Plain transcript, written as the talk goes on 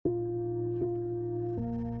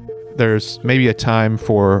there's maybe a time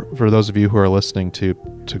for those of you who are listening to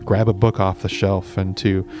grab a book off the shelf and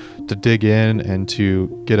to dig in and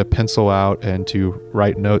to get a pencil out and to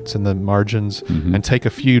write notes in the margins and take a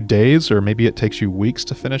few days, or maybe it takes you weeks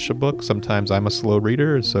to finish a book. Sometimes I'm a slow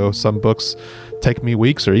reader, so some books take me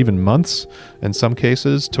weeks or even months in some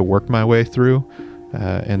cases to work my way through.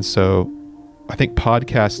 And so I think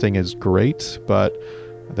podcasting is great, but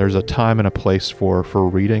there's a time and a place for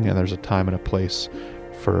reading, and there's a time and a place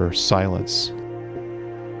for silence.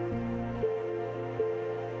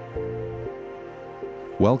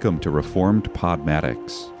 Welcome to Reformed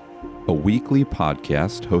Podmatics, a weekly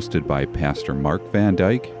podcast hosted by Pastor Mark Van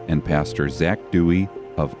Dyke and Pastor Zach Dewey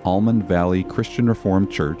of Almond Valley Christian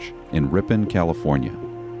Reformed Church in Ripon, California.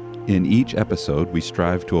 In each episode, we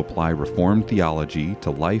strive to apply Reformed theology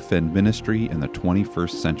to life and ministry in the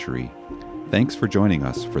 21st century. Thanks for joining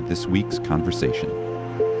us for this week's conversation.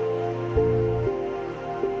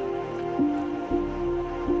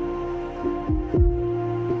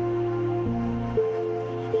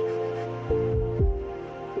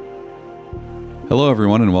 Hello,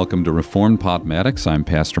 everyone, and welcome to Reformed Podmatics. I'm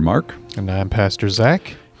Pastor Mark. And I'm Pastor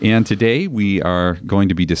Zach. And today we are going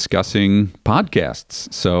to be discussing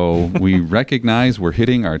podcasts. So we recognize we're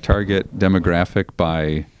hitting our target demographic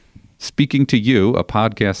by speaking to you, a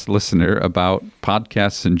podcast listener, about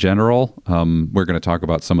podcasts in general. We're going to talk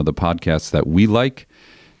about some of the podcasts that we like,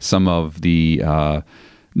 some of the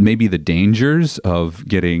maybe the dangers of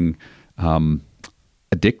getting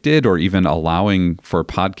addicted or even allowing for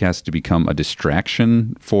podcasts to become a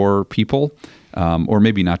distraction for people, or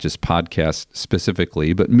maybe not just podcasts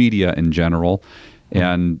specifically, but media in general.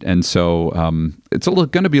 And so it's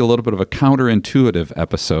going to be a little bit of a counterintuitive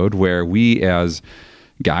episode where we, as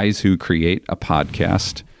guys who create a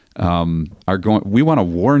podcast, we want to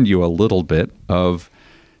warn you a little bit of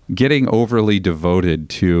getting overly devoted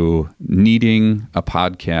to needing a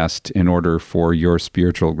podcast in order for your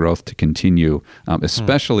spiritual growth to continue,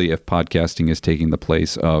 especially if podcasting is taking the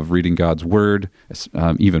place of reading God's Word,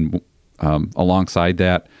 even alongside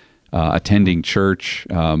that, attending church,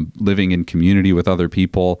 living in community with other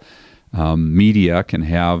people. Media can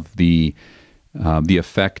have the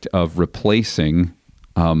effect of replacing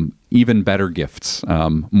even better gifts,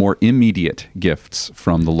 more immediate gifts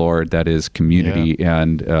from the Lord, that is community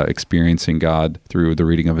and experiencing God through the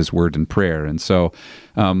reading of His Word and prayer. And so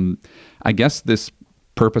I guess this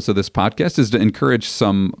purpose of this podcast is to encourage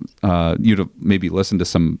you to maybe listen to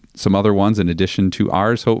some other ones in addition to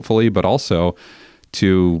ours, hopefully, but also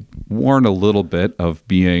to warn a little bit of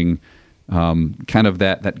being kind of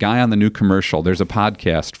that guy on the new commercial. There's a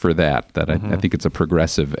podcast for that I think it's a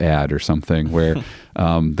Progressive ad or something, where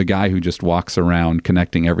the guy who just walks around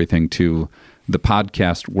connecting everything to the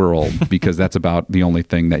podcast world because that's about the only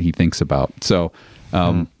thing that he thinks about. So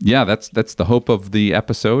that's the hope of the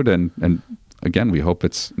episode, and again, we hope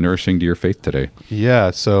it's nourishing to your faith today.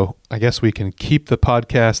 Yeah, so I guess we can keep the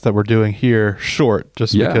podcast that we're doing here short,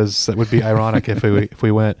 just because that would be ironic if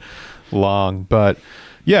we went long. But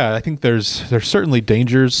yeah, I think there's certainly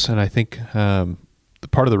dangers, and I think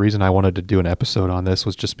part of the reason I wanted to do an episode on this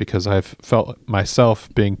was just because I've felt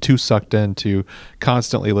myself being too sucked into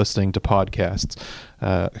constantly listening to podcasts.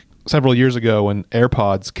 Several years ago, when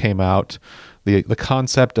AirPods came out, the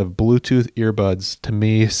concept of Bluetooth earbuds to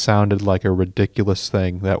me sounded like a ridiculous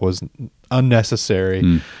thing that was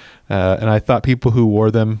unnecessary, and I thought people who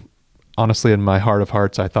wore them, honestly, in my heart of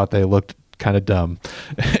hearts, I thought they looked kind of dumb.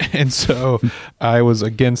 And so I was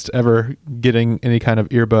against ever getting any kind of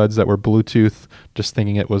earbuds that were Bluetooth, just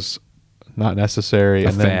thinking it was not necessary.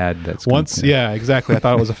 A fad. That's good. Yeah, exactly. I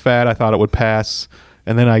thought it was a fad. I thought it would pass.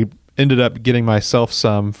 And then I ended up getting myself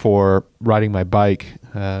some for riding my bike.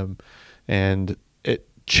 And it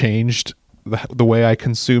changed the way I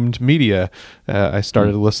consumed media. I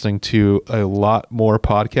started listening to a lot more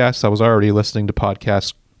podcasts. I was already listening to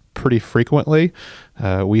podcasts pretty frequently.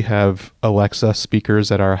 We have Alexa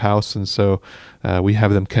speakers at our house, and so we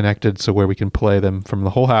have them connected so where we can play them from the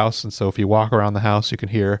whole house. And so if you walk around the house, you can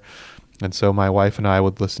hear. And so my wife and I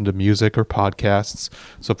would listen to music or podcasts.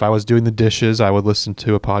 So if I was doing the dishes, I would listen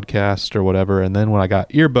to a podcast or whatever. And then when I got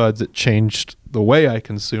earbuds, it changed the way I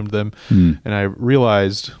consumed them. And I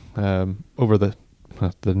realized over the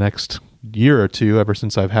next year or two, ever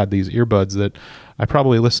since I've had these earbuds, that I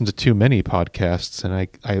probably listen to too many podcasts, and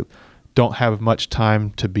I don't have much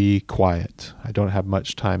time to be quiet. I don't have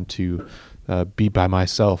much time to be by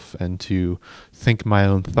myself and to think my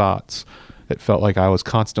own thoughts. It felt like I was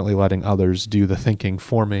constantly letting others do the thinking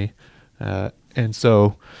for me. And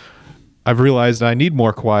so I've realized I need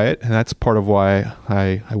more quiet, and that's part of why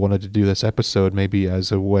I wanted to do this episode, maybe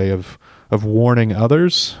as a way of warning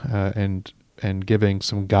others and giving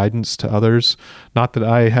some guidance to others. Not that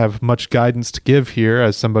I have much guidance to give here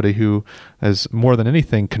as somebody who is more than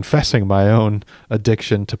anything confessing my own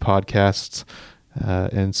addiction to podcasts.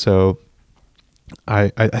 And so I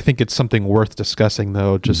think it's something worth discussing,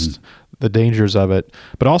 though, just the dangers of it.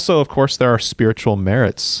 But also, of course, there are spiritual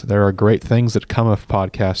merits. There are great things that come of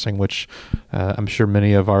podcasting, which I'm sure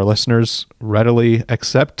many of our listeners readily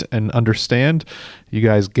accept and understand. You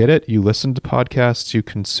guys get it. You listen to podcasts. You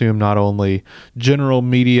consume not only general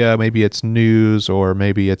media, maybe it's news, or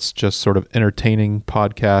maybe it's just sort of entertaining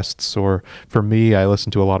podcasts. Or for me, I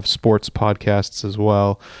listen to a lot of sports podcasts as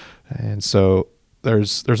well. And so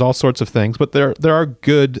there's all sorts of things, but there are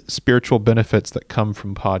good spiritual benefits that come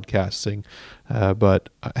from podcasting. But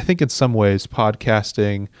I think in some ways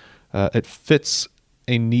podcasting, it fits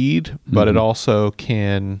a need, but it also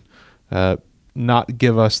can not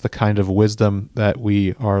give us the kind of wisdom that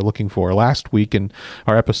we are looking for. Last week in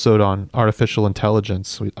our episode on artificial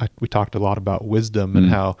intelligence, we talked a lot about wisdom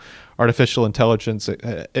and how artificial intelligence,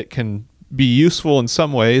 it can be useful in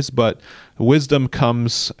some ways, but wisdom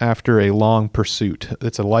comes after a long pursuit.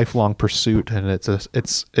 It's a lifelong pursuit, and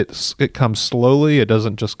it comes slowly. It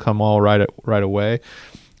doesn't just come all right away.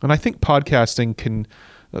 And I think listening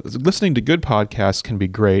to good podcasts can be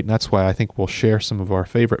great, and that's why I think we'll share some of our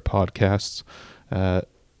favorite podcasts. And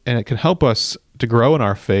it can help us to grow in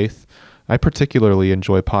our faith. I particularly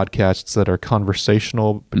enjoy podcasts that are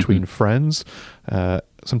conversational between friends,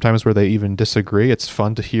 sometimes where they even disagree. It's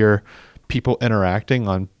fun to hear people interacting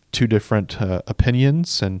on two different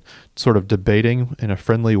opinions and sort of debating in a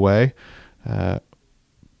friendly way.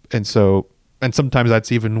 And sometimes that's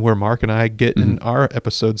even where Mark and I get in our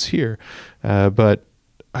episodes here. But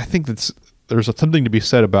I think there's something to be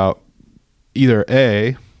said about either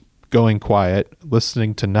A, going quiet,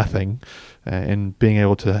 listening to nothing, and being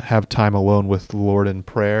able to have time alone with the Lord in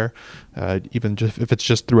prayer, even just if it's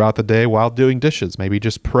just throughout the day while doing dishes. Maybe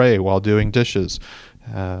just pray while doing dishes.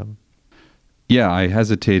 Yeah, I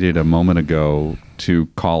hesitated a moment ago to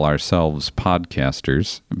call ourselves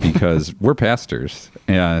podcasters because we're pastors,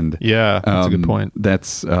 and yeah, that's a good point.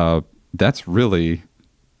 That's really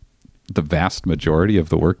the vast majority of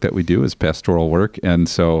the work that we do is pastoral work, and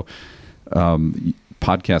so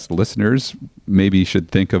podcast listeners maybe should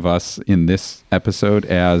think of us in this episode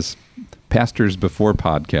as pastors before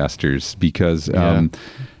podcasters, because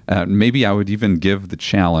maybe I would even give the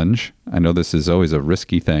challenge, I know this is always a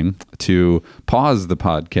risky thing, to pause the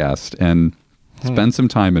podcast and spend some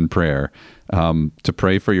time in prayer, to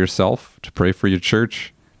pray for yourself, to pray for your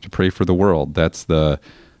church, to pray for the world. That's the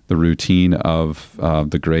routine of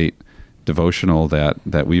the great devotional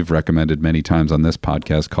that we've recommended many times on this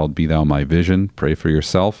podcast called Be Thou My Vision. Pray for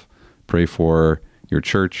yourself, pray for your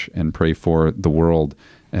church, and pray for the world.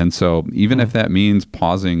 And so even if that means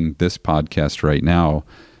pausing this podcast right now,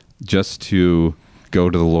 just to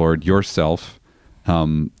go to the Lord yourself,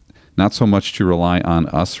 not so much to rely on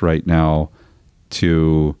us right now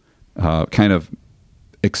to kind of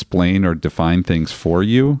explain or define things for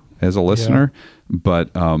you as a listener,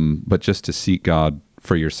 but just to seek God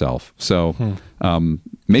for yourself. So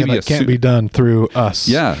maybe it can't be done through us.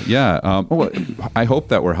 Yeah. Well, I hope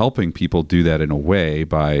that we're helping people do that in a way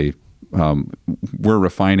by we're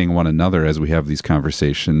refining one another as we have these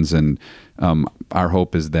conversations, and our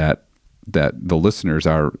hope is that the listeners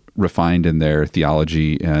are refined in their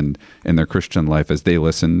theology and in their Christian life as they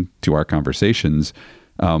listen to our conversations.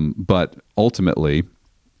 But ultimately,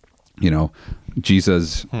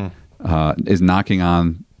 Jesus is knocking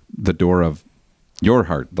on the door of your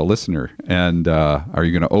heart, the listener, and are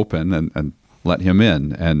you going to open and let him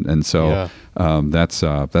in? And so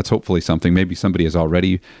that's hopefully something. Maybe somebody has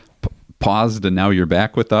already paused and now you're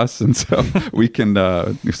back with us, and so we can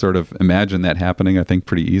sort of imagine that happening, I think,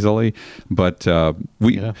 pretty easily. But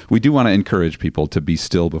we do want to encourage people to be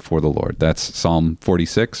still before the Lord. That's Psalm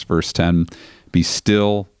 46, verse 10. Be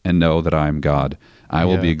still and know that I am God. I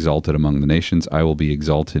will be exalted among the nations. I will be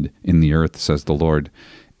exalted in the earth, says the Lord.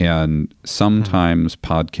 And sometimes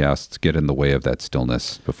podcasts get in the way of that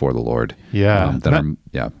stillness before the Lord.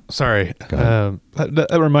 Sorry.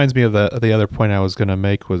 That reminds me of the other point I was going to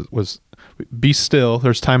make was be still.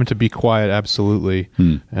 There's time to be quiet. Absolutely.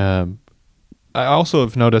 I also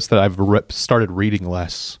have noticed that I've started reading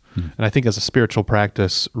less. And I think as a spiritual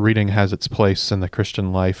practice, reading has its place in the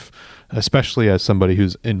Christian life, especially as somebody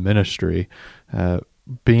who's in ministry.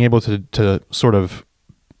 Being able to sort of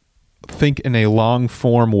think in a long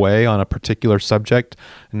form way on a particular subject,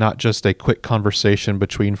 not just a quick conversation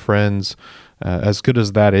between friends, as good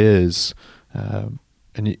as that is,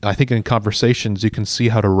 I think in conversations you can see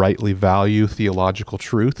how to rightly value theological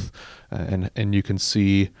truth, and you can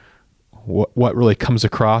see what really comes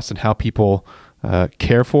across and how people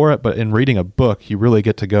care for it. But in reading a book, you really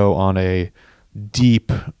get to go on a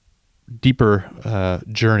deeper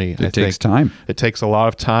journey. It takes time. It takes a lot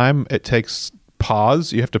of time. It takes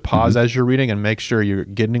pause. You have to pause as you're reading and make sure you're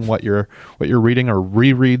getting what you're reading, or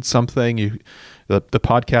reread something. The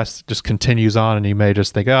podcast just continues on, and you may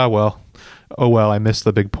just think, oh well, I missed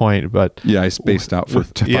the big point. But I spaced out for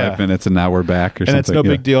 5 minutes, and now we're back, or something. And it's no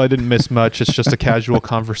big deal. I didn't miss much. It's just a casual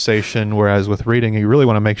conversation. Whereas with reading, you really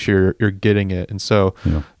want to make sure you're getting it. And so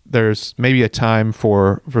there's maybe a time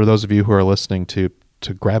for those of you who are listening to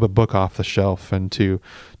grab a book off the shelf and to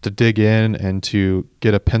dig in and to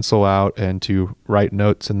get a pencil out and to write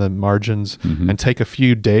notes in the margins and take a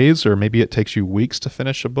few days, or maybe it takes you weeks to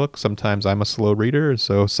finish a book. Sometimes I'm a slow reader,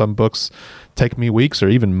 so some books take me weeks or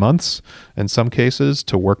even months in some cases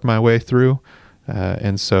to work my way through.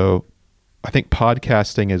 And so I think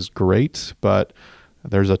podcasting is great, but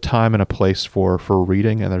there's a time and a place for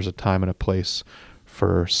reading, and there's a time and a place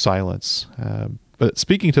for silence. But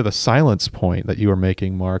speaking to the silence point that you were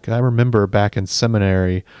making, Mark, I remember back in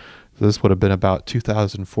seminary, this would have been about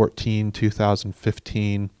 2014,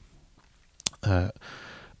 2015,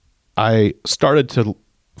 I started to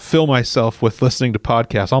fill myself with listening to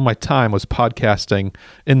podcasts. All my time was podcasting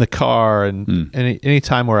in the car, and any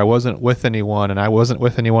time where I wasn't with anyone, and I wasn't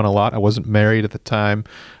with anyone a lot. I wasn't married at the time.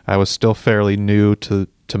 I was still fairly new to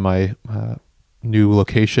my new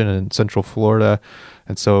location in Central Florida.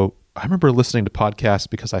 And so I remember listening to podcasts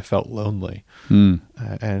because I felt lonely.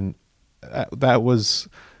 And it was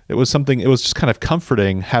something, it was just kind of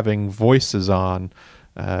comforting having voices on.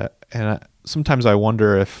 Sometimes I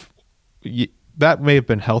wonder if that may have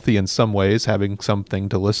been healthy in some ways, having something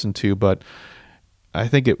to listen to, but I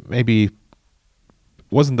think it maybe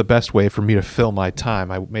wasn't the best way for me to fill my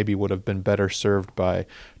time. I maybe would have been better served by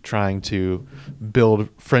trying to build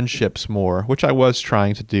friendships more, which I was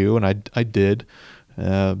trying to do, and I did.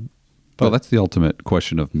 Well, that's the ultimate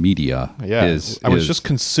question of media. Yeah, I was just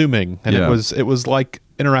consuming, and it was like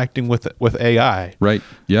interacting with AI. Right.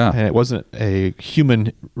 Yeah. And it wasn't a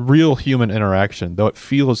real human interaction, though it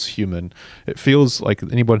feels human. It feels like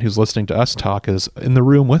anyone who's listening to us talk is in the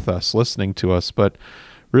room with us, listening to us. But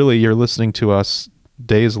really, you're listening to us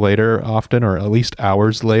days later, often, or at least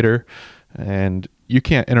hours later, and you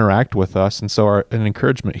can't interact with us. And so an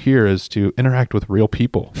encouragement here is to interact with real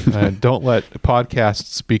people. Don't let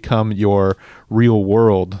podcasts become your real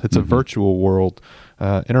world. It's a virtual world.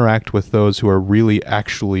 Interact with those who are really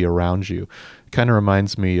actually around you. It kind of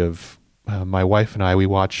reminds me of my wife and I. We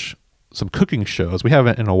watch some cooking shows. We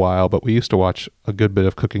haven't in a while, but we used to watch a good bit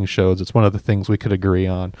of cooking shows. It's one of the things we could agree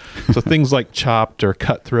on. So things like Chopped or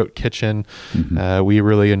Cutthroat Kitchen, we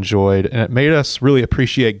really enjoyed, and it made us really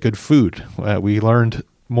appreciate good food. We learned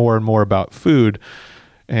more and more about food,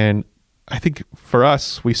 and I think for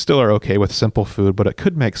us, we still are okay with simple food, but it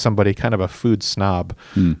could make somebody kind of a food snob.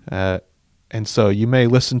 And so you may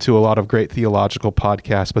listen to a lot of great theological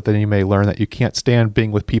podcasts, but then you may learn that you can't stand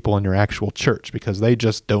being with people in your actual church because they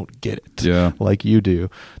just don't get it like you do.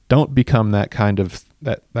 Don't become that kind of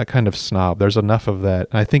snob. There's enough of that.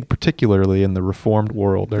 And I think particularly in the Reformed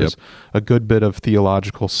world, there's a good bit of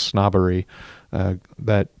theological snobbery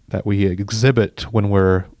that we exhibit when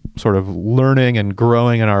we're sort of learning and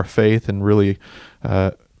growing in our faith and really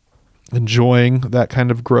enjoying that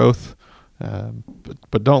kind of growth.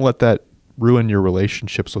 But don't let that ruin your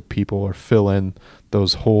relationships with people or fill in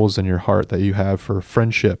those holes in your heart that you have for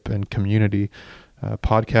friendship and community.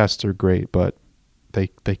 Podcasts are great, but they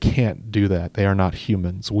can't do that. They are not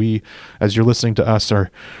humans. We, as you're listening to us, are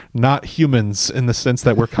not humans in the sense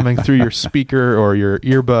that we're coming through your speaker or your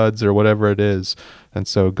earbuds or whatever it is. And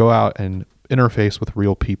so go out and interface with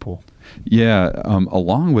real people. Yeah.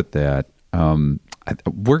 Along with that,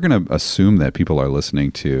 we're going to assume that people are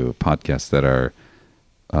listening to podcasts that are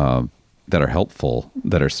helpful,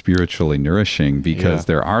 that are spiritually nourishing, because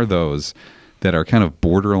there are those that are kind of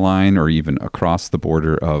borderline or even across the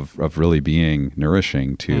border of really being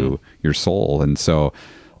nourishing to your soul. And so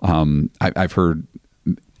I've heard,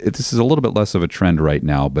 this is a little bit less of a trend right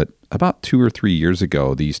now, but about 2 or 3 years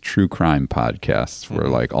ago, these true crime podcasts were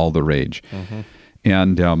like all the rage.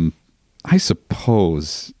 And I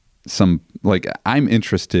suppose I'm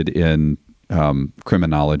interested in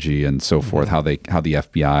criminology and so forth, how the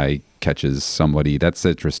FBI catches somebody. That's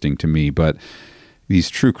interesting to me. But these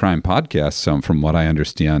true crime podcasts, from what I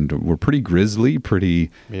understand, were pretty grisly, pretty,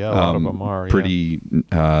 a lot of them are, pretty,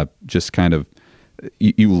 just kind of,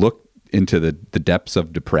 you look into the depths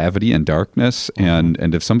of depravity and darkness, and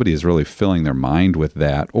if somebody is really filling their mind with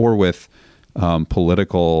that, or with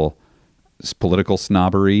political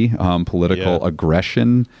snobbery, political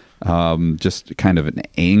aggression, just kind of an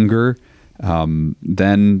anger,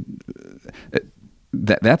 then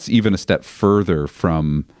that's even a step further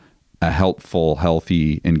from a helpful,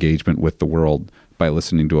 healthy engagement with the world by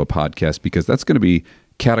listening to a podcast, because that's going to be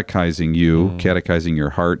catechizing you, catechizing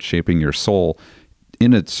your heart, shaping your soul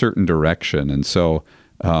in a certain direction. And so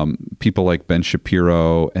people like Ben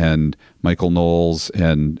Shapiro and Michael Knowles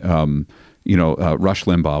and Rush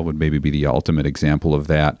Limbaugh would maybe be the ultimate example of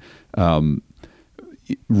that.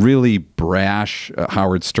 Really brash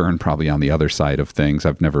Howard Stern, probably on the other side of things.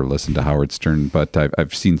 I've never listened to Howard Stern, but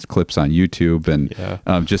I've seen clips on YouTube,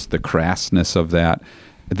 and just the crassness of that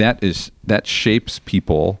shapes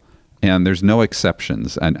people. And there's no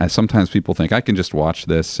exceptions. And sometimes people think, I can just watch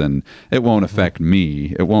this and it won't affect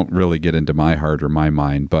me. It won't really get into my heart or my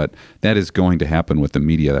mind. But that is going to happen with the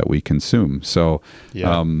media that we consume. So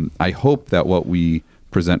I hope that what we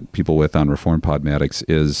present people with on Reformed Podmatics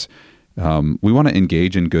is we want to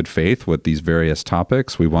engage in good faith with these various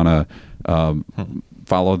topics. We want to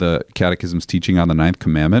follow the Catechism's teaching on the Ninth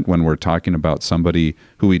Commandment when we're talking about somebody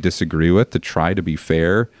who we disagree with, to try to be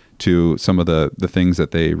fair to some of the things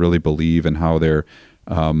that they really believe and how they're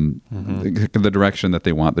the direction that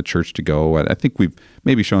they want the church to go. I think we've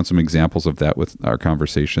maybe shown some examples of that with our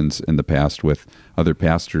conversations in the past with other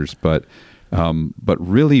pastors, but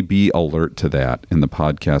really be alert to that in the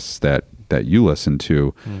podcasts that you listen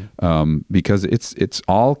to, because it's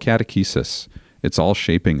all catechesis. It's all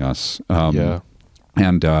shaping us.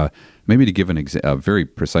 And maybe to give a very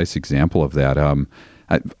precise example of that,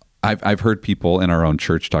 I've heard people in our own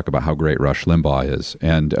church talk about how great Rush Limbaugh is,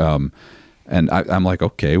 and I'm like,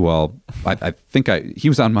 okay, well, I think he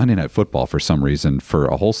was on Monday Night Football for some reason for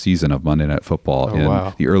a whole season of Monday Night Football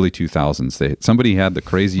in the early 2000s. Somebody had the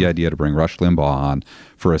crazy idea to bring Rush Limbaugh on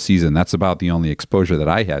for a season. That's about the only exposure that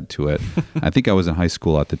I had to it. I think I was in high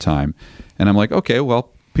school at the time, and I'm like, okay,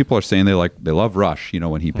 well, people are saying they love Rush,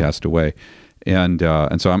 when he passed away, and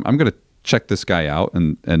so I'm going to check this guy out,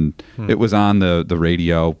 and it was on the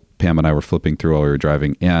radio. Pam and I were flipping through while we were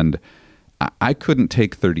driving, and I couldn't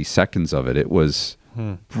take 30 seconds of it. It was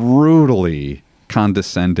brutally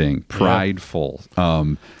condescending, prideful.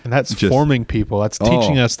 And that's forming people. That's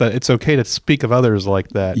teaching us that it's okay to speak of others like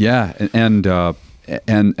that. Yeah, and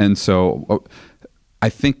so I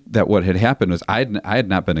think that what had happened was I had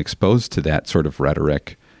not been exposed to that sort of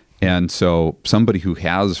rhetoric. And so somebody who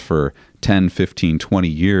has for 10, 15, 20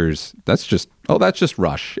 years, that's just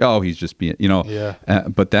Rush. Oh, he's just being,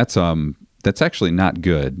 but that's actually not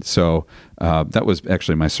good. So that was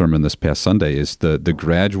actually my sermon this past Sunday, is the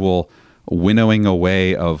gradual winnowing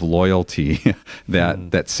away of loyalty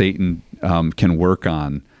that Satan can work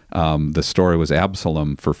on. The story was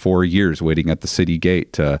Absalom for 4 years waiting at the city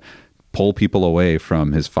gate to pull people away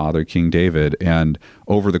from his father, King David. And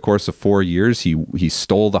over the course of 4 years, he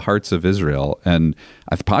stole the hearts of Israel. And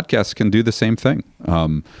podcasts can do the same thing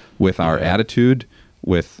with our attitude,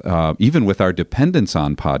 with even with our dependence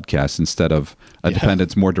on podcasts instead of a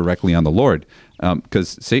dependence more directly on the Lord.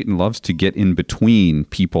 Because Satan loves to get in between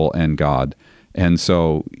people and God. And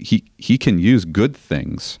so he can use good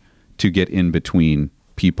things to get in between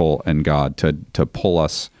people and God, to pull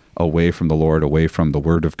us away from the Lord, away from the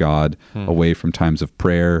Word of God, away from times of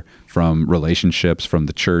prayer, from relationships, from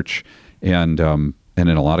the church, and in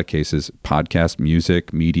a lot of cases, podcast,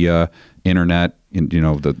 music, media, internet,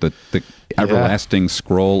 the everlasting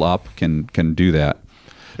scroll up can do that.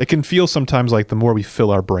 It can feel sometimes like the more we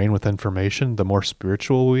fill our brain with information, the more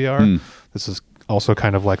spiritual we are. This is also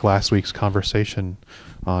kind of like last week's conversation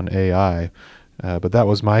on AI, but that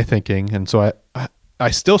was my thinking, and so I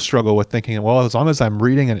still struggle with thinking, well, as long as I'm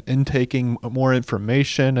reading and intaking more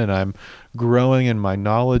information and I'm growing in my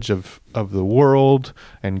knowledge of the world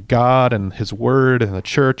and God and His Word and the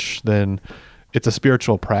church, then it's a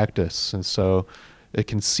spiritual practice. And so it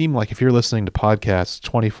can seem like if you're listening to podcasts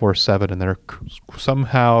 24/7 and they're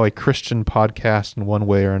somehow a Christian podcast in one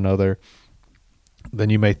way or another, then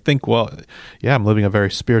you may think, well, yeah, I'm living a very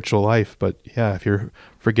spiritual life. But yeah, if you're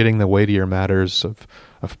forgetting the weightier matters of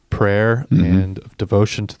prayer and of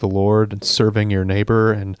devotion to the Lord and serving your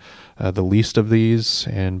neighbor and the least of these,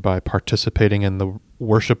 and by participating in the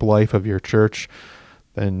worship life of your church,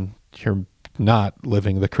 then you're not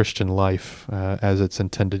living the Christian life as it's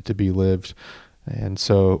intended to be lived. And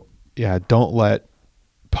so, yeah, don't let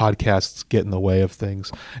podcasts get in the way of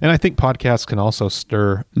things. And I think podcasts can also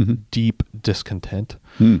stir deep discontent.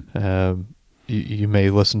 You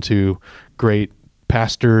may listen to great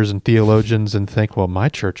pastors and theologians and think, well, my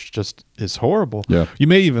church just is horrible. Yeah. You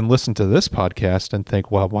may even listen to this podcast and think,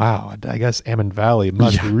 well, wow, I guess Ammon Valley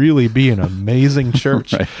must really be an amazing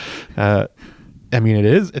church. Right. I mean,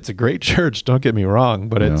 it's a great church. Don't get me wrong,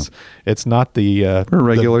 but it's not the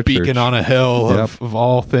regular beacon church on a hill of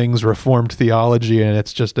all things Reformed theology, and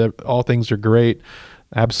it's just all things are great.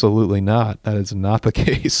 Absolutely not. That is not the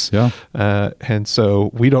case. Yeah. And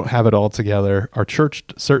so we don't have it all together. Our church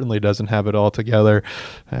certainly doesn't have it all together,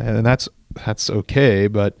 and that's okay.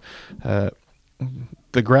 But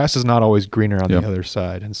the grass is not always greener on the other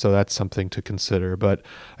side, and so that's something to consider. But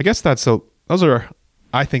I guess those are,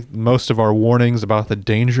 I think, most of our warnings about the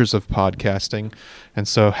dangers of podcasting. And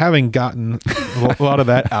so having gotten a lot of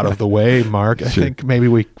that out of the way, Mark, I think maybe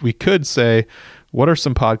we could say, what are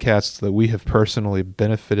some podcasts that we have personally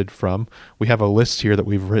benefited from? We have a list here that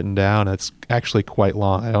we've written down. It's actually quite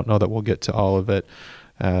long. I don't know that we'll get to all of it.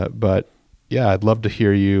 But yeah, I'd love to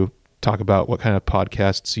hear you talk about what kind of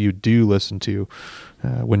podcasts you do listen to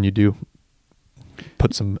when you do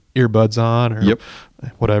put some earbuds on or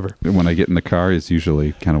whatever. When I get in the car is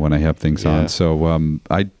usually kind of when I have things on. So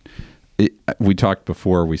we talked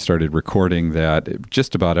before we started recording that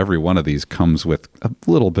just about every one of these comes with a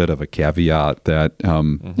little bit of a caveat that,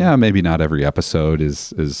 maybe not every episode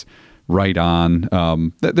is right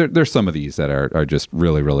on. There's some of these that are just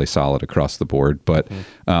really, really solid across the board. But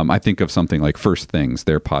I think of something like First Things,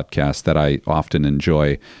 their podcast that I often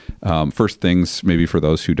enjoy. First Things, maybe for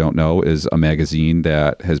those who don't know, is a magazine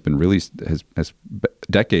that has been released, has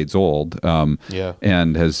decades old,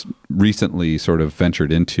 and has recently sort of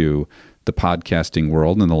ventured into the podcasting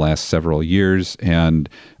world in the last several years. And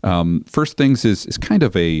First Things is kind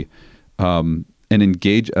of a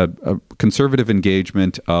conservative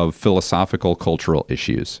engagement of philosophical cultural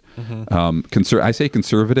issues. I say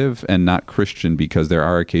conservative and not Christian because there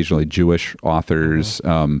are occasionally Jewish authors,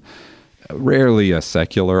 rarely a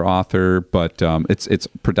secular author, but it's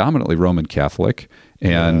predominantly Roman Catholic.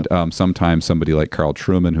 And sometimes somebody like Carl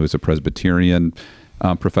Trueman, who is a Presbyterian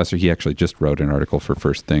professor, he actually just wrote an article for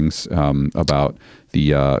First Things about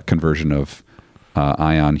the conversion of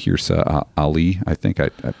Ayaan Hirsa Ali. I think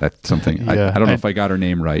that's something. I don't know if I got her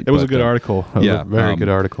name right. It was a good article. Very good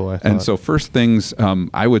article, I thought. And so First Things,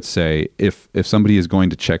 I would say if somebody is going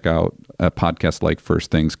to check out a podcast like First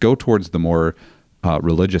Things, go towards the more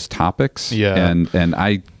religious topics. And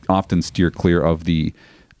I often steer clear of the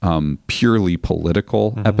purely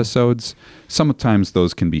political episodes. Sometimes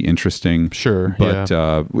those can be interesting. Sure. But,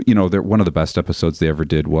 one of the best episodes they ever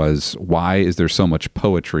did was, why is there so much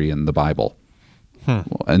poetry in the Bible?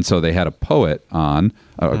 And so they had a poet on,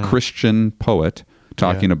 a Christian poet,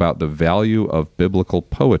 talking about the value of biblical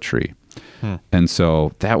poetry. And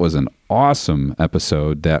so that was an awesome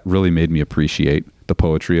episode that really made me appreciate the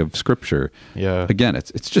poetry of Scripture. Again,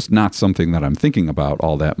 it's just not something that I'm thinking about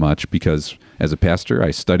all that much because as a pastor,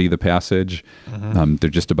 I study the passage. They're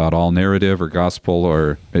just about all narrative or gospel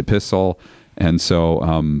or epistle. And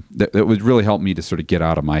so that would really help me to sort of get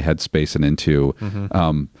out of my headspace and into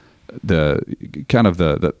the kind of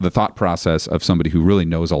the thought process of somebody who really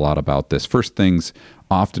knows a lot about this. First Things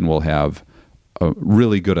often will have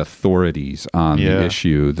really good authorities on the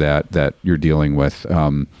issue that you're dealing with.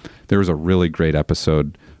 There was a really great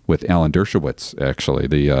episode with Alan Dershowitz, actually,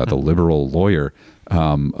 the liberal lawyer,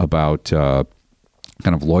 about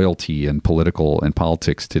kind of loyalty and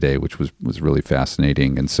politics today, which was really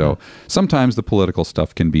fascinating. And so sometimes the political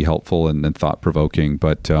stuff can be helpful and thought-provoking,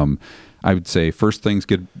 but I would say First Things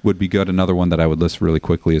would be good. Another one that I would list really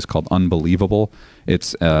quickly is called Unbelievable.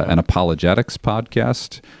 It's an apologetics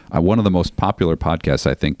podcast. One of the most popular podcasts,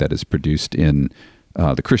 I think, that is produced in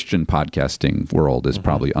the Christian podcasting world is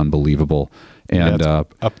probably Unbelievable. And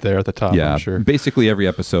up there at the top, I'm sure. Basically every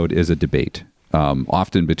episode is a debate,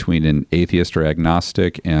 often between an atheist or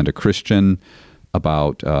agnostic and a Christian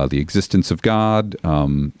about the existence of God.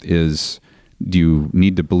 Do you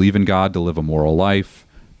need to believe in God to live a moral life?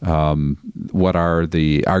 What are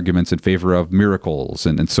the arguments in favor of miracles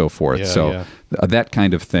and so forth? That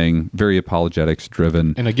kind of thing, very apologetics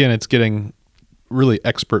driven. And again, it's getting really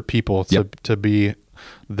expert people to be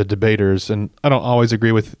the debaters. And I don't always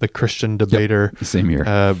agree with the Christian debater. Same here.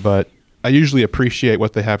 But I usually appreciate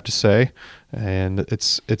what they have to say. And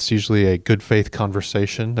it's usually a good faith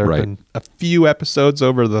conversation. There have been a few episodes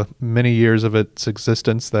over the many years of its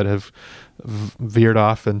existence that have veered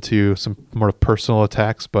off into some more personal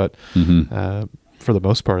attacks, but for the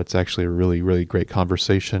most part, it's actually a really, really great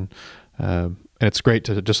conversation. And and it's great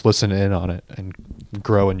to just listen in on it and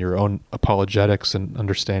grow in your own apologetics and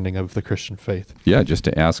understanding of the Christian faith. Yeah, just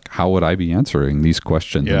to ask, how would I be answering these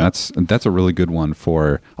questions? Yeah. And that's a really good one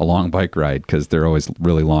for a long bike ride, because they're always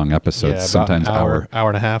really long episodes. Yeah, Sometimes about an hour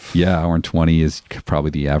and a half. Yeah, hour and 20 is probably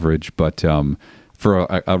the average. But for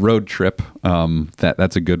a road trip,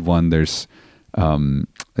 that's a good one. There's,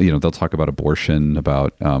 they'll talk about abortion,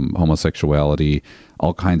 about homosexuality,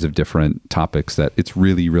 all kinds of different topics that it's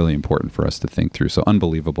really, really important for us to think through. So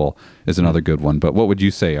Unbelievable is another good one. But what would you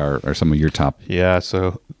say are some of your top? Yeah,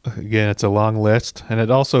 so again, it's a long list, and it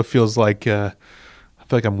also feels like I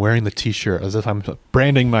feel like I'm wearing the T-shirt as if I'm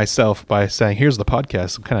branding myself by saying, "Here's the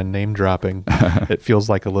podcast." I'm kind of name dropping. It feels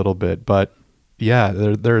like a little bit, but yeah,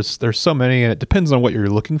 there's so many, and it depends on what you're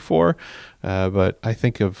looking for. But I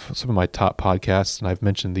think of some of my top podcasts, and I've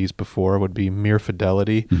mentioned these before, would be Mere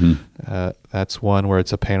Fidelity. That's one where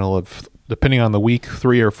it's a panel of, depending on the week,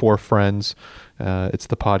 3 or 4 friends. It's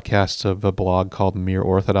the podcast of a blog called Mere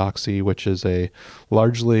Orthodoxy, which is a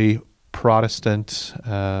largely Protestant,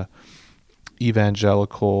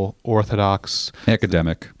 evangelical, Orthodox,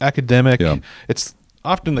 Academic. Yeah. It's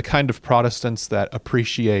often the kind of Protestants that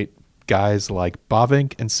appreciate guys like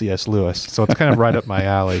Bavinck and C.S. Lewis. So it's kind of right up my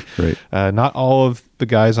alley. Right. Not all of the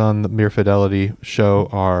guys on the Mere Fidelity show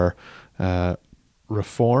are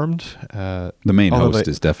Reformed. The main host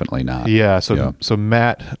is definitely not. Yeah. So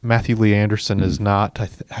Matthew Lee Anderson is not. I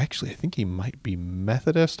think he might be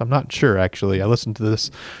Methodist. I'm not sure. Actually, I listened to this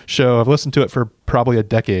show. I've listened to it for probably a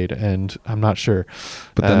decade, and I'm not sure.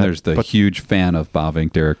 But then there's the huge fan of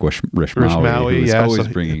Bavinck, Derek Rishmawi, who's always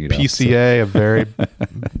bringing it PCA, a very,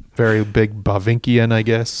 very big Bavinckian, I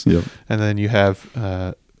guess. Yep. And then you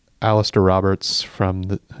have Alistair Roberts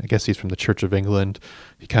I guess he's from the Church of England.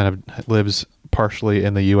 He kind of lives partially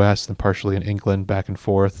in the U.S. and partially in England, back and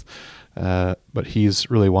forth. But he's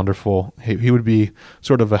really wonderful. He would be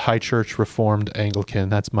sort of a high church Reformed Anglican.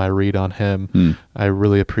 That's my read on him. I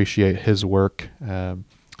really appreciate his work. And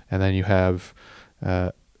then you have,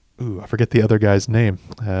 I forget the other guy's name.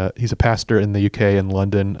 He's a pastor in the UK in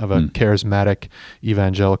London of a charismatic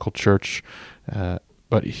evangelical church.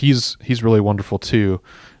 But he's really wonderful too.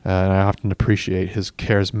 And I often appreciate his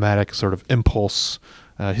charismatic sort of impulse.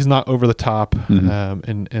 He's not over the top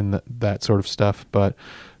in that sort of stuff, but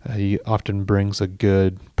he often brings a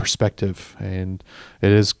good perspective, and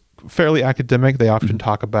it is fairly academic. They often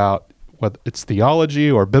talk about whether it's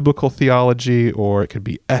theology or biblical theology, or it could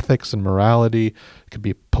be ethics and morality. It could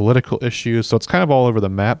be political issues. So it's kind of all over the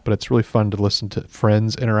map, but it's really fun to listen to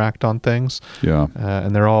friends interact on things. Yeah.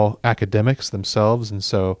 And they're all academics themselves, and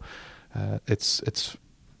so it's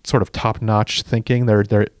sort of top-notch thinking.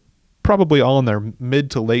 They're probably all in their mid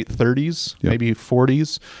to late 30s, maybe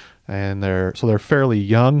 40s, and they're fairly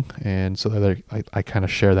young, and so I kind of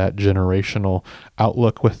share that generational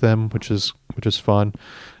outlook with them, which is fun.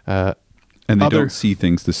 And they don't see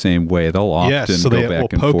things the same way. They'll often go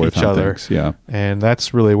back and forth on things. Yeah. And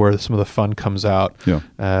that's really where some of the fun comes out.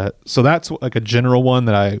 Yeah. So that's like a general one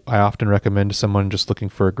that I often recommend to someone just looking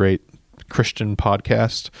for a great Christian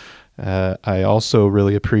podcast. I also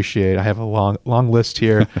really appreciate, I have a long list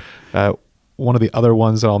here. One of the other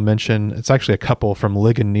ones that I'll mention, it's actually a couple from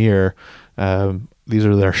Ligonier. These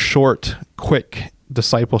are their short, quick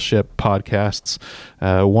discipleship podcasts.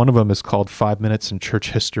 One of them is called 5 Minutes in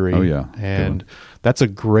Church History. Oh, yeah. And that's a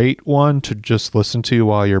great one to just listen to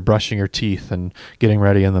while you're brushing your teeth and getting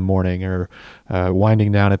ready in the morning, or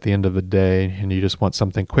winding down at the end of the day, and you just want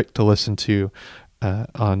something quick to listen to.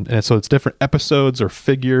 And so it's different episodes or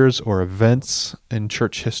figures or events in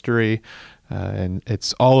church history, and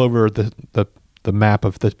it's all over the map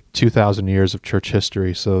of the 2,000 years of church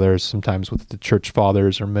history. So there's sometimes with the church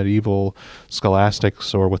fathers or medieval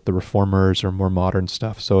scholastics, or with the reformers or more modern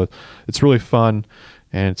stuff. So it's really fun,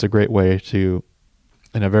 and it's a great way to,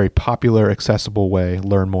 in a very popular, accessible way,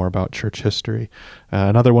 learn more about church history.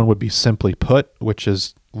 Another one would be Simply Put, which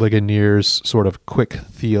is Ligonier's sort of quick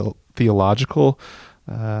theological,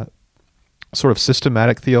 sort of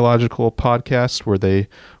systematic theological podcast, where they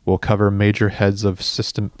will cover major heads of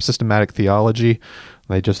systematic theology.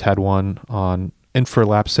 They just had one on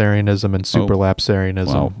infralapsarianism and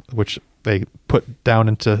supralapsarianism, which they put down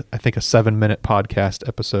into, I think, a 7-minute podcast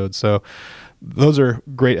episode. So those are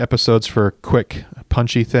great episodes for quick,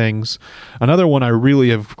 punchy things. Another one I really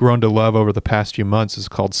have grown to love over the past few months is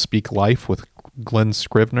called Speak Life with Glenn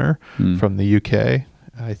Scrivener from the UK.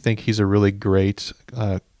 I think he's a really great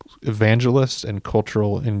evangelist and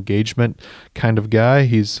cultural engagement kind of guy.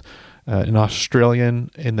 He's an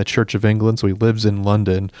Australian in the Church of England, so he lives in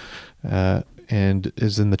London. and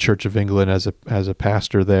is in the Church of England as a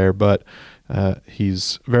pastor there, but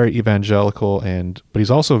he's very evangelical, but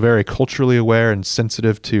he's also very culturally aware and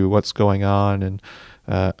sensitive to what's going on, and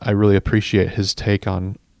I really appreciate his take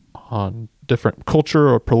on different culture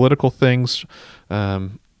or political things.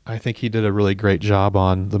 I think he did a really great job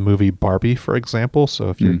on the movie Barbie, for example. So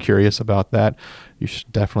if you're curious about that, you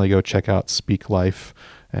should definitely go check out Speak Life.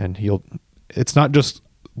 And it's not just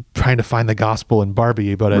trying to find the gospel in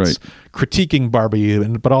Barbie, but it's critiquing Barbie,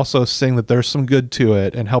 but also saying that there's some good to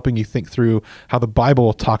it and helping you think through how the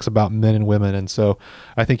Bible talks about men and women. And so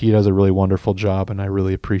I think he does a really wonderful job, and I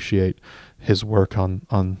really appreciate his work on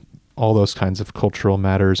all those kinds of cultural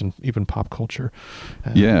matters and even pop culture.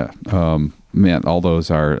 Man, all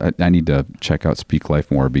those are, I need to check out Speak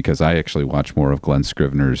Life more, because I actually watch more of Glenn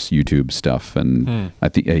Scrivener's YouTube stuff, and I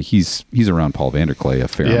think he's around Paul Vanderklay a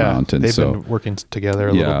fair amount, and they've been working together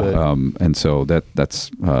a little bit. And so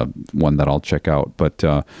that's one that I'll check out. But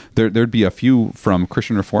there'd be a few from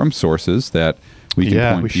Christian Reformed sources that we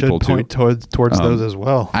can point people to. We should point towards those as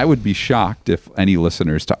well. I would be shocked if any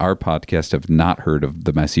listeners to our podcast have not heard of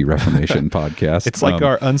the Messy Reformation podcast. It's like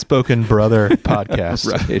our Unspoken Brother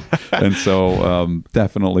podcast. Right. And so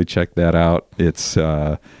definitely check that out. It's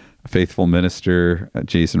faithful minister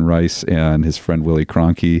Jason Rice and his friend Willie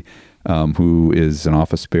Cronky, who is an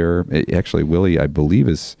office bearer. Actually, Willie, I believe,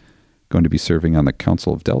 is going to be serving on the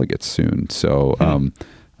Council of Delegates soon. So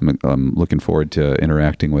I'm looking forward to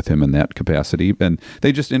interacting with him in that capacity. And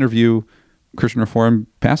they just interview Christian Reformed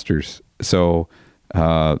pastors. So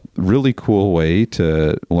really cool way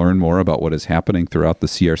to learn more about what is happening throughout the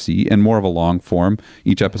CRC, and more of a long form.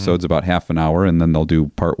 Each episode's about half an hour, and then they'll do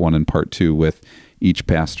part 1 and part 2 with each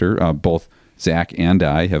pastor. Both Zach and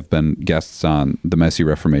I have been guests on the Messy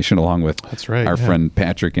Reformation, along with our friend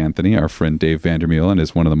Patrick Anthony. Our friend Dave Vandermeulen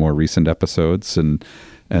is one of the more recent episodes. And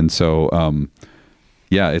so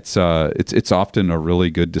it's often a really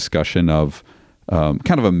good discussion of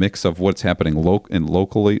kind of a mix of what's happening in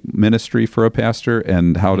local ministry for a pastor,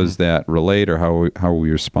 and how does that relate, or how are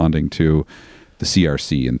we responding to the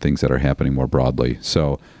CRC and things that are happening more broadly.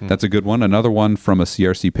 So that's a good one. Another one from a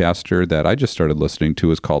CRC pastor that I just started listening to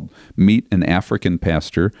is called Meet an African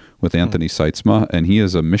Pastor with Anthony Seitzma, and he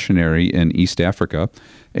is a missionary in East Africa.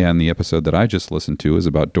 And the episode that I just listened to is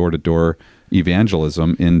about door-to-door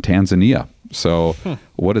evangelism in Tanzania. So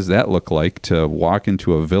what does that look like to walk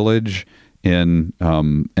into a village in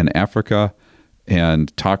Africa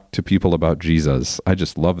and talk to people about Jesus? I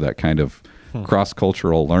just love that kind of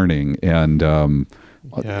cross-cultural learning, and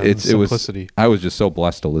simplicity. I was just so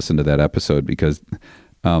blessed to listen to that episode, because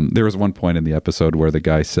there was one point in the episode where the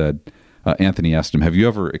guy said, Anthony asked him, "Have you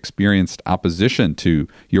ever experienced opposition to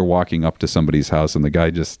your walking up to somebody's house?" And the guy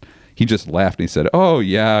just laughed, and he said, "Oh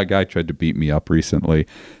yeah, a guy tried to beat me up recently,"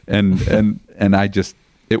 and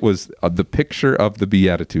it was the picture of the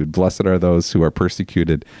Beatitude. Blessed are those who are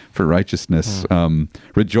persecuted for righteousness.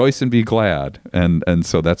 Rejoice and be glad. And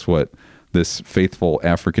so that's what this faithful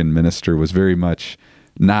African minister was very much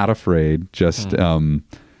not afraid, just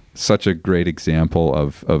such a great example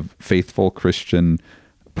of faithful Christian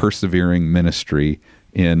persevering ministry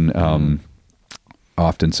in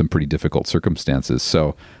often some pretty difficult circumstances.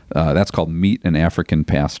 So that's called Meet an African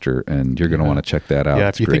Pastor, and you're going to want to check that out. Yeah,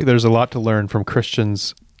 it's if you great. think there's a lot to learn from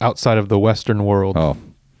Christians outside of the Western world,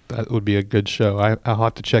 that would be a good show. I'll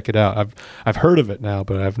have to check it out. I've heard of it now,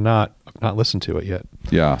 but I've not listened to it yet.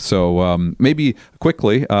 Yeah, so maybe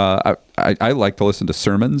quickly, I like to listen to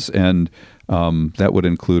sermons, and that would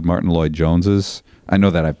include Martin Lloyd-Jones's. I know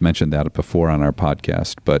that I've mentioned that before on our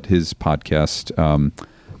podcast, but his podcast,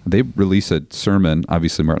 they release a sermon.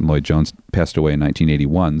 Obviously, Martin Lloyd-Jones passed away in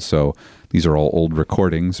 1981, so these are all old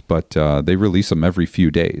recordings, but they release them every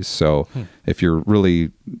few days. So if you're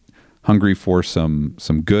really hungry for some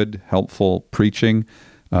good, helpful preaching,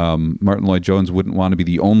 Martin Lloyd-Jones wouldn't want to be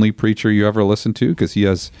the only preacher you ever listen to, because he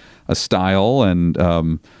has a style, and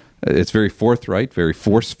it's very forthright, very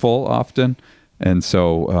forceful often. And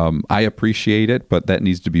so I appreciate it, but that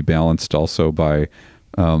needs to be balanced also by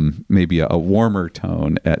maybe a warmer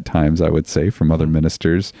tone at times, I would say, from other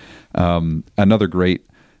ministers. Another great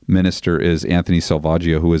minister is Anthony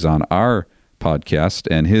Salvaggio, who is on our podcast,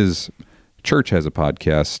 and his church has a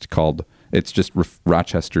podcast called, it's just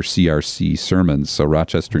Rochester CRC Sermons. So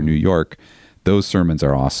Rochester, New York, those sermons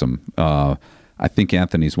are awesome. I think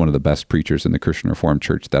Anthony's one of the best preachers in the Christian Reformed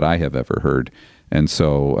Church that I have ever heard. And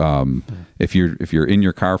so if you're in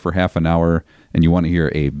your car for half an hour and you want to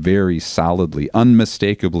hear a very solidly,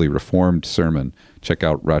 unmistakably Reformed sermon, check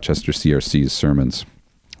out Rochester CRC's sermons.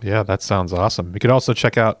 Yeah, that sounds awesome. You could also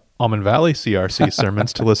check out Almond Valley CRC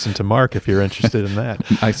sermons to listen to Mark if you're interested in that.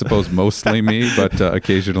 I suppose mostly me, but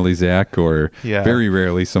occasionally Zach, or very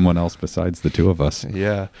rarely someone else besides the two of us.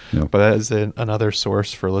 Yeah. But that is another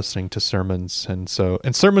source for listening to sermons. And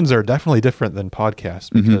sermons are definitely different than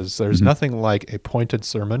podcasts, because there's nothing like a pointed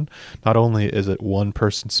sermon. Not only is it one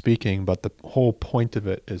person speaking, but the whole point of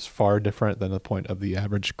it is far different than the point of the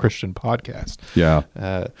average Christian podcast.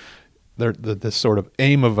 Yeah. This sort of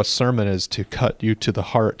aim of a sermon is to cut you to the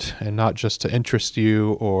heart, and not just to interest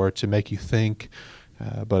you or to make you think,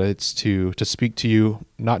 but it's to speak to you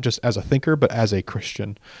not just as a thinker, but as a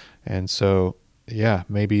Christian. And so,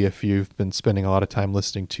 maybe if you've been spending a lot of time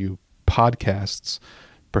listening to podcasts,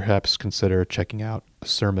 perhaps consider checking out a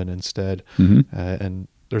sermon instead. And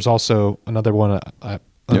there's also another one,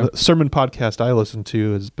 the sermon podcast I listen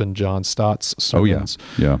to has been John Stott's sermons,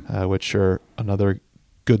 which are another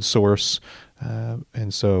good source.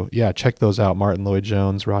 And so, check those out. Martin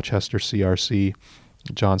Lloyd-Jones, Rochester CRC,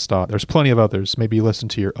 John Stott. There's plenty of others. Maybe listen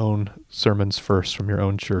to your own sermons first from your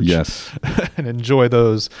own church. Yes. And enjoy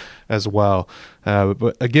those as well.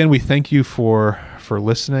 But again, we thank you for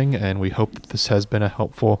listening, and we hope that this has been a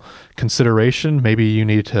helpful consideration. Maybe you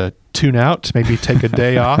need to tune out, maybe take a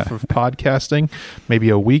day off of podcasting, maybe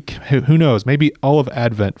a week. Who knows? Maybe all of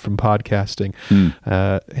Advent from podcasting.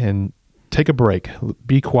 And take a break,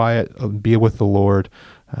 be quiet, be with the Lord,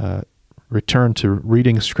 return to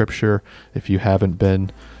reading Scripture if you haven't been,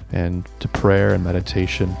 and to prayer and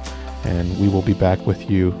meditation. And we will be back with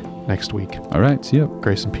you next week. All right. See you.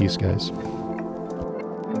 Grace and peace, guys.